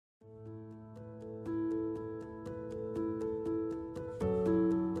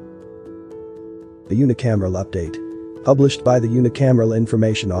The Unicameral Update. Published by the Unicameral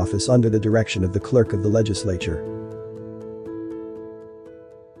Information Office under the direction of the Clerk of the Legislature.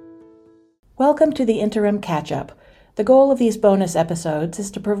 Welcome to the Interim Catch-Up. The goal of these bonus episodes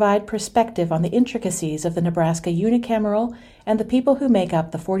is to provide perspective on the intricacies of the Nebraska Unicameral and the people who make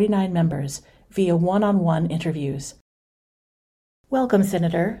up the 49 members via one-on-one interviews. Welcome,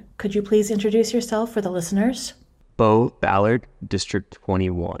 Senator. Could you please introduce yourself for the listeners? Ballard, District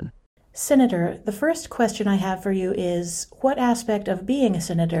 21. Senator, the first question I have for you is, what aspect of being a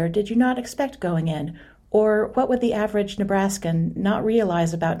senator did you not expect going in? Or what would the average Nebraskan not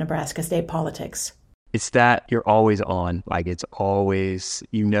realize about Nebraska state politics? It's that you're always on. It's always,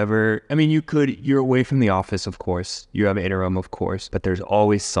 you're away from the office, of course. You have interim, of course, but there's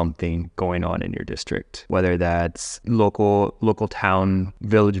always something going on in your district, whether that's local town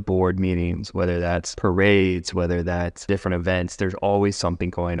village board meetings, whether that's parades, whether that's different events. There's always something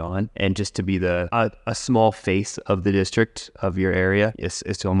going on. And just to be a small face of the district, of your area,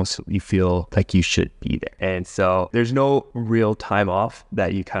 it's almost, you feel like you should be there. And so there's no real time off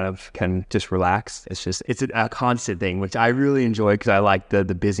that you kind of can just relax. It's a constant thing, which I really enjoy because I like the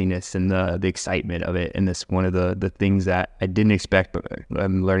busyness and the excitement of it. And it's one of the things that I didn't expect, but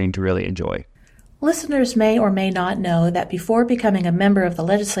I'm learning to really enjoy. Listeners may or may not know that before becoming a member of the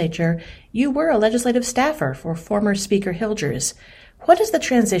legislature, you were a legislative staffer for former Speaker Hilgers. What is the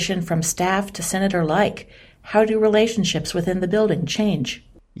transition from staff to senator like? How do relationships within the building change?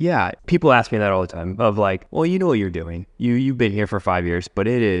 Yeah, people ask me that all the time of well, you know what you're doing. You've been here for 5 years, but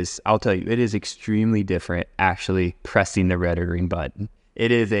I'll tell you, it is extremely different actually pressing the red or green button.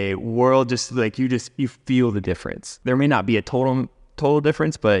 It is a world you feel the difference. There may not be a total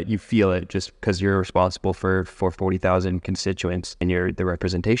difference, but you feel it just because you're responsible for 40,000 constituents and you're the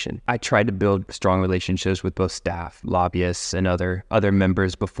representation. I tried to build strong relationships with both staff, lobbyists, and other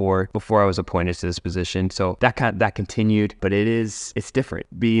members before I was appointed to this position. So that continued, but it's different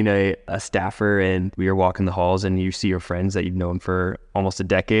being a staffer, and you're walking the halls and you see your friends that you've known for almost a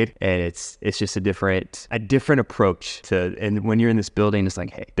decade, and it's just a different approach to. And when you're in this building, it's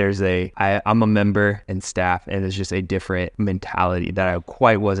hey, I'm a member and staff, and it's just a different mentality that I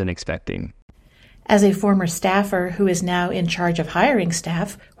quite wasn't expecting. As a former staffer who is now in charge of hiring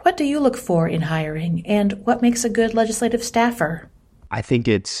staff, what do you look for in hiring, and what makes a good legislative staffer? I think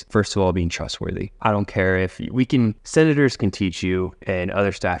it's, first of all, being trustworthy. I don't care if senators can teach you and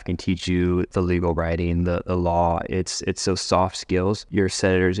other staff can teach you the legal writing, the law. It's those soft skills. Your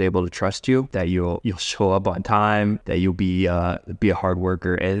senator is able to trust you, that you'll show up on time, that you'll be a hard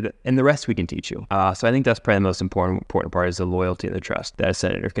worker, and the rest we can teach you. So I think that's probably the most important part is the loyalty and the trust that a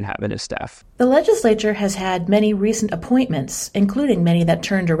senator can have in his staff. The legislature has had many recent appointments, including many that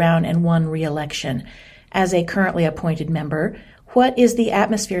turned around and won re-election. As a currently appointed member, what is the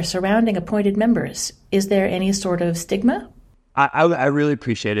atmosphere surrounding appointed members? Is there any sort of stigma? I really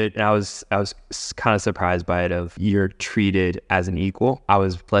appreciate it, and I was kind of surprised by it. Of you're treated as an equal. I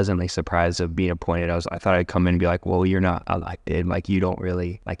was pleasantly surprised of being appointed. I thought I'd come in and be well, you're not elected. You don't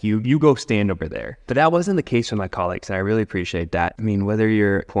really you go stand over there. But that wasn't the case with my colleagues, and I really appreciate that. Whether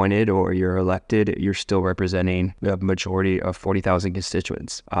you're appointed or you're elected, you're still representing the majority of 40,000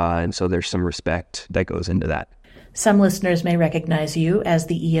 constituents, and so there's some respect that goes into that. Some listeners may recognize you as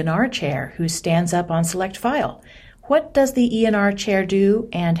the E&R chair who stands up on select file. What does the E&R chair do,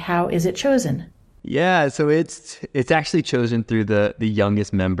 and how is it chosen? Yeah, so it's actually chosen through the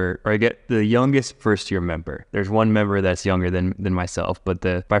youngest member, or I get the youngest first year member. There's one member that's younger than myself, but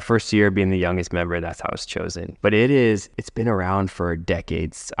my first year being the youngest member, that's how it's chosen. But it's been around for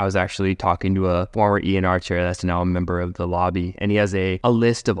decades. I was actually talking to a former E&R chair that's now a member of the lobby, and he has a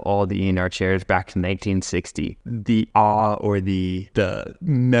list of all the E&R chairs back to 1960. The awe or the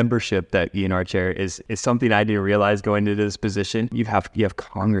membership that E&R chair is something I didn't realize going into this position. You have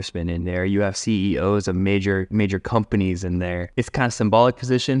congressmen in there, you have CEOs of major companies in there. It's kind of symbolic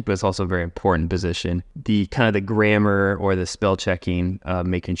position, but it's also a very important position. The kind of the grammar or the spell checking,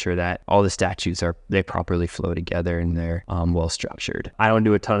 making sure that all the statutes they properly flow together and they're well structured. I don't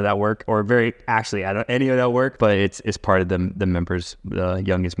do a ton of that work, I don't any of that work, but it's part of the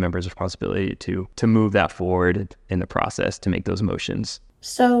youngest members' responsibility to move that forward in the process to make those motions.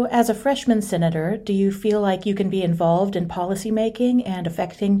 So, as a freshman senator, do you feel like you can be involved in policymaking and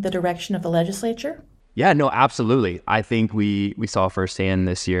affecting the direction of the legislature? Yeah, no, absolutely. I think we saw firsthand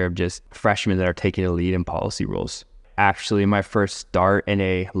this year of just freshmen that are taking a lead in policy roles. actually, my first start in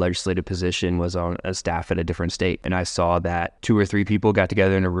a legislative position was on a staff at a different state. And I saw that 2 or 3 people got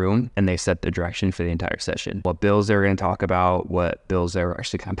together in a room and they set the direction for the entire session. What bills they were going to talk about, what bills they were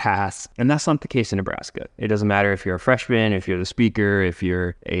actually going to pass. And that's not the case in Nebraska. It doesn't matter if you're a freshman, if you're the speaker, if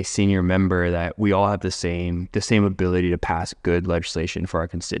you're a senior member, that we all have the same ability to pass good legislation for our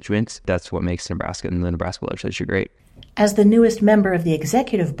constituents. That's what makes Nebraska and the Nebraska legislature great. As the newest member of the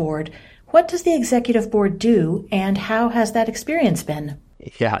executive board, what does the executive board do, and how has that experience been?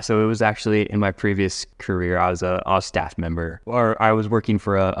 Yeah, so it was actually in my previous career, I was a staff member, or I was working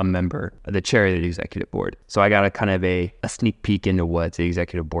for a member, the chair of the executive board. So I got a kind of a sneak peek into what the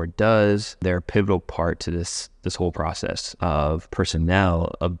executive board does. They're a pivotal part to this whole process of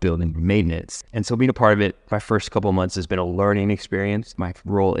personnel, of building maintenance. And so being a part of it, my first couple of months has been a learning experience. My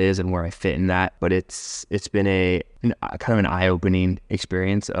role is and where I fit in that, but it's been a kind of an eye-opening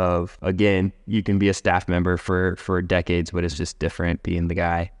experience of, again, you can be a staff member for decades, but it's just different being the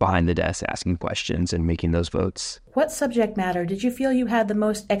guy behind the desk asking questions and making those votes. What subject matter did you feel you had the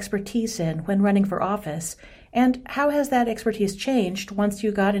most expertise in when running for office? And how has that expertise changed once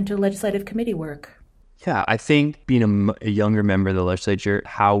you got into legislative committee work? Yeah, I think being a younger member of the legislature,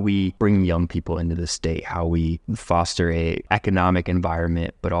 how we bring young people into the state, how we foster a economic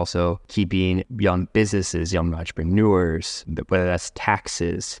environment, but also keeping young businesses, young entrepreneurs, whether that's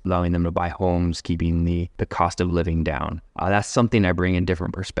taxes, allowing them to buy homes, keeping the cost of living down. That's something I bring in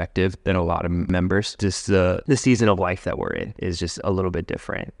different perspective than a lot of members. Just the season of life that we're in is just a little bit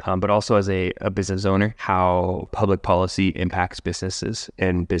different. But also as a business owner, how public policy impacts businesses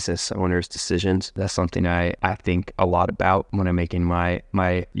and business owners' decisions. That's something I think a lot about when I'm making my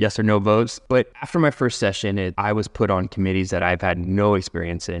yes or no votes. But after my first session, I was put on committees that I've had no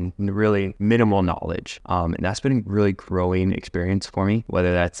experience in, really minimal knowledge. And that's been a really growing experience for me,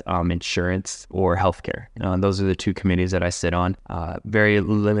 whether that's insurance or healthcare. Those are the 2 committees that I sit on. Very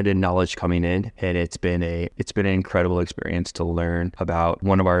limited knowledge coming in, and it's been an incredible experience to learn about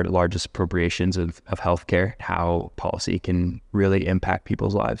one of our largest appropriations of healthcare, how policy can really impact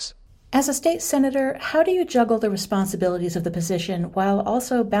people's lives. As a state senator, how do you juggle the responsibilities of the position while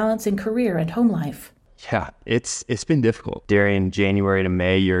also balancing career and home life? Yeah, it's been difficult. During January to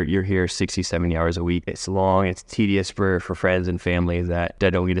May, you're here 60, 70 hours a week. It's long, it's tedious for friends and family that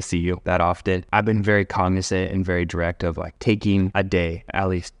don't get to see you that often. I've been very cognizant and very direct of taking a day, at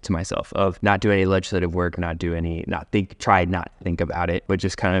least to myself, of not doing any legislative work, try not think about it, but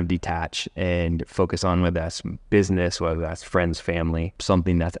just kind of detach and focus on whether that's business, whether that's friends, family,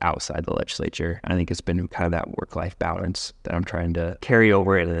 something that's outside the legislature. I think it's been kind of that work-life balance that I'm trying to carry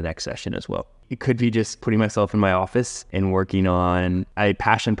over into the next session as well. It could be just putting myself in my office and working on a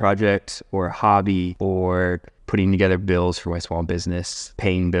passion project or a hobby, or putting together bills for my small business,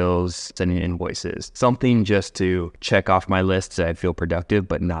 paying bills, sending invoices, something just to check off my list so I feel productive,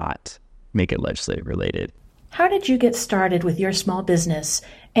 but not make it legislative related. How did you get started with your small business?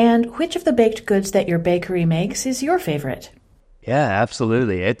 And which of the baked goods that your bakery makes is your favorite? Yeah,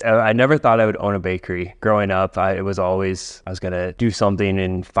 absolutely. I never thought I would own a bakery. Growing up, I was going to do something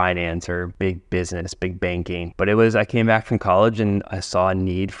in finance or big business, big banking. But I came back from college and I saw a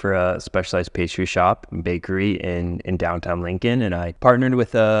need for a specialized pastry shop and bakery in downtown Lincoln. And I partnered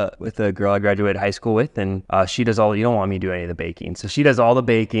with a girl I graduated high school with, and she does you don't want me to do any of the baking. So she does all the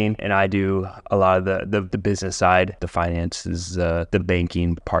baking and I do a lot of the business side. The finance is the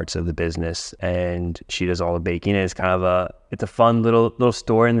banking parts of the business, and she does all the baking. And it's a fun little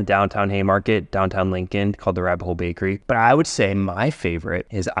store in the downtown Haymarket, downtown Lincoln, called the Rabbit Hole Bakery. But I would say my favorite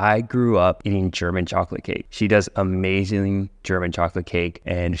is I grew up eating German chocolate cake. She does amazing German chocolate cake,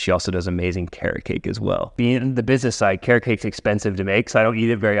 and she also does amazing carrot cake as well. Being in the business side, carrot cake's expensive to make, so I don't eat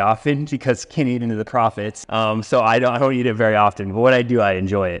it very often because can't eat into the profits. So I don't eat it very often. But when I do, I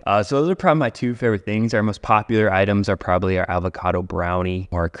enjoy it. So those are probably my 2 favorite things. Our most popular items are probably our avocado brownie.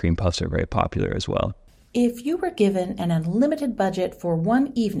 Our cream puffs are very popular as well. If you were given an unlimited budget for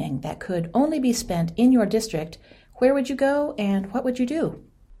one evening that could only be spent in your district, where would you go and what would you do?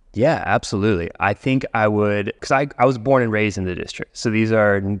 Yeah, absolutely. I think I would, because I was born and raised in the district. So these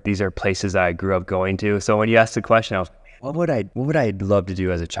are places that I grew up going to. So when you asked the question, I was, what would I love to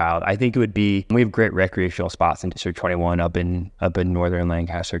do as a child? I think it would be, we have great recreational spots in District 21 up in northern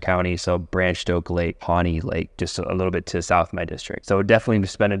Lancaster County. So Branch Oak Lake, Pawnee Lake, just a little bit to the south of my district. So definitely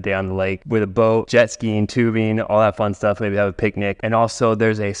spend a day on the lake with a boat, jet skiing, tubing, all that fun stuff. Maybe have a picnic. And also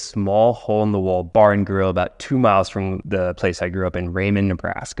there's a small hole in the wall bar and grill about 2 miles from the place I grew up in Raymond,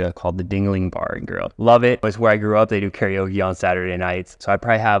 Nebraska, called the Dingling Bar and Grill. Love it. It's where I grew up. They do karaoke on Saturday nights. So I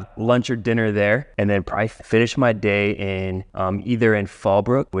probably have lunch or dinner there, and then probably finish my day in either in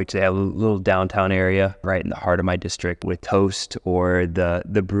Fallbrook, which they have a little downtown area right in the heart of my district with Toast or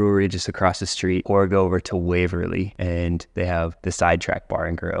the brewery just across the street, or go over to Waverly and they have the Sidetrack Bar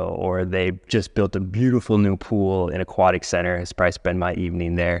and Grill, or they just built a beautiful new pool and aquatic center. I'd probably spend my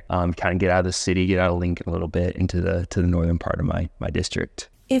evening there, kind of get out of the city, get out of Lincoln a little bit into the northern part of my district.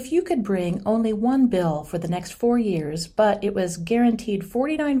 If you could bring only one bill for the next 4 years, but it was guaranteed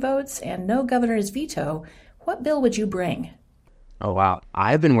 49 votes and no governor's veto, what bill would you bring? Oh, wow.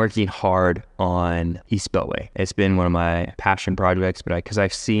 I've been working hard on East Beltway. It's been one of my passion projects, but because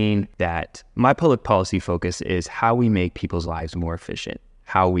I've seen that my public policy focus is how we make people's lives more efficient,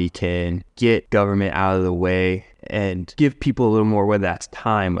 how we can get government out of the way and give people a little more, whether that's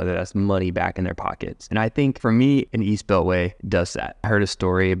time, whether that's money, back in their pockets. And I think for me, an East Beltway does that. I heard a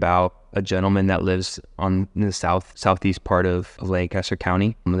story about a gentleman that lives in the southeast part of Lancaster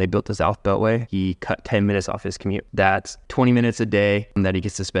County. When they built the South Beltway, he cut 10 minutes off his commute. That's 20 minutes a day that he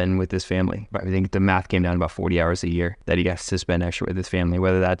gets to spend with his family. I think the math came down to about 40 hours a year that he gets to spend extra with his family,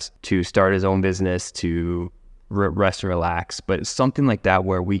 whether that's to start his own business, to rest and relax, but it's something like that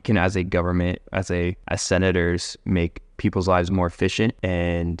where we can, as a government, as senators, make people's lives more efficient.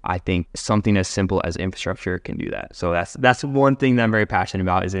 And I think something as simple as infrastructure can do that. So that's one thing that I'm very passionate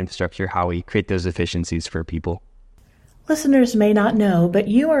about, is infrastructure, how we create those efficiencies for people. Listeners may not know, but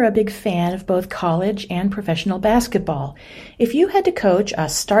you are a big fan of both college and professional basketball. If you had to coach a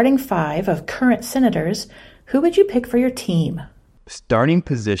starting five of current senators, who would you pick for your team? Starting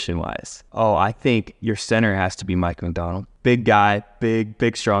position-wise, I think your center has to be Mike McDonald. Big guy,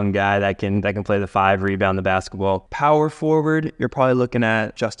 big, strong guy that can play the five, rebound the basketball. Power forward, you're probably looking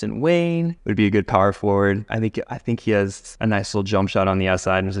at Justin Wayne. Would be a good power forward. I think he has a nice little jump shot on the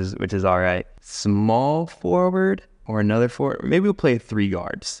outside, which is all right. Small forward or another forward. Maybe we'll play three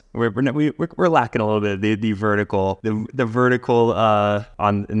guards. We're lacking a little bit of the vertical in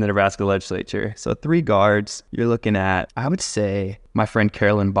the Nebraska legislature. So three guards. You're looking at, I would say, my friend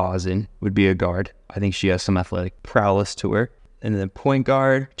Carolyn Bosin would be a guard. I think she has some athletic prowess to her. And then point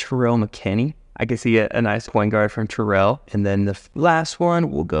guard, Terrell McKinney. I could see a nice point guard from Terrell. And then the last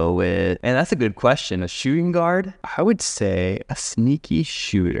one we'll go with, and that's a good question, a shooting guard. I would say a sneaky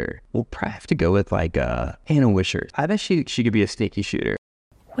shooter. We'll probably have to go with Hannah Wishart. I bet she could be a sneaky shooter.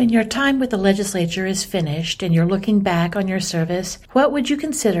 When your time with the legislature is finished and you're looking back on your service, what would you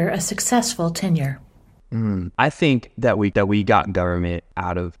consider a successful tenure? I think that we got government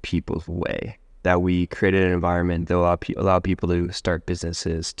out of people's way. That we created an environment that allow people to start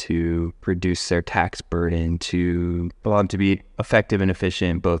businesses, to reduce their tax burden, to allow them to be effective and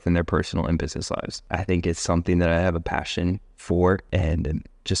efficient both in their personal and business lives. I think it's something that I have a passion for, and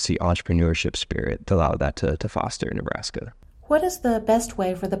just the entrepreneurship spirit to allow that to foster in Nebraska. What is the best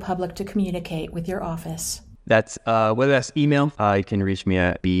way for the public to communicate with your office? That's whether that's email, you can reach me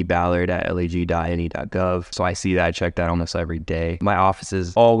at bballard@leg.ne.gov. So I see that, I check that almost every day. My office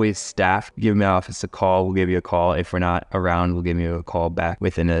is always staffed. Give my office a call, we'll give you a call. If we're not around, we'll give you a call back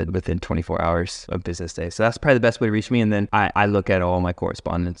within 24 hours of business day. So that's probably the best way to reach me. And then I look at all my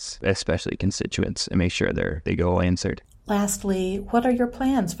correspondence, especially constituents, and make sure they go answered. Lastly, what are your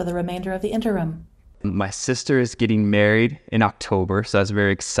plans for the remainder of the interim? My sister is getting married in October, so that's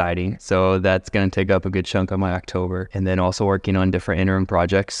very exciting. So that's going to take up a good chunk of my October. And then also working on different interim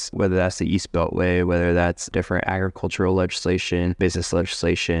projects, whether that's the East Beltway, whether that's different agricultural legislation, business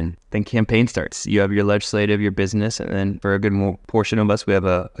legislation. Then campaign starts. You have your legislative, your business, and then for a good portion of us, we have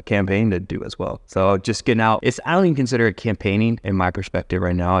a campaign to do as well. So just getting out. I don't even consider it campaigning in my perspective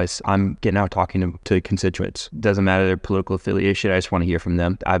right now. I'm getting out talking to constituents. Doesn't matter their political affiliation. I just want to hear from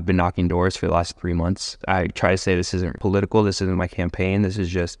them. I've been knocking doors for the last 3 months. I try to say this isn't political. This isn't my campaign. This is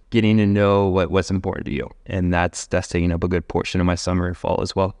just getting to know what's important to you. And that's taking up a good portion of my summer and fall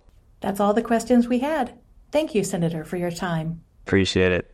as well. That's all the questions we had. Thank you, Senator, for your time. Appreciate it.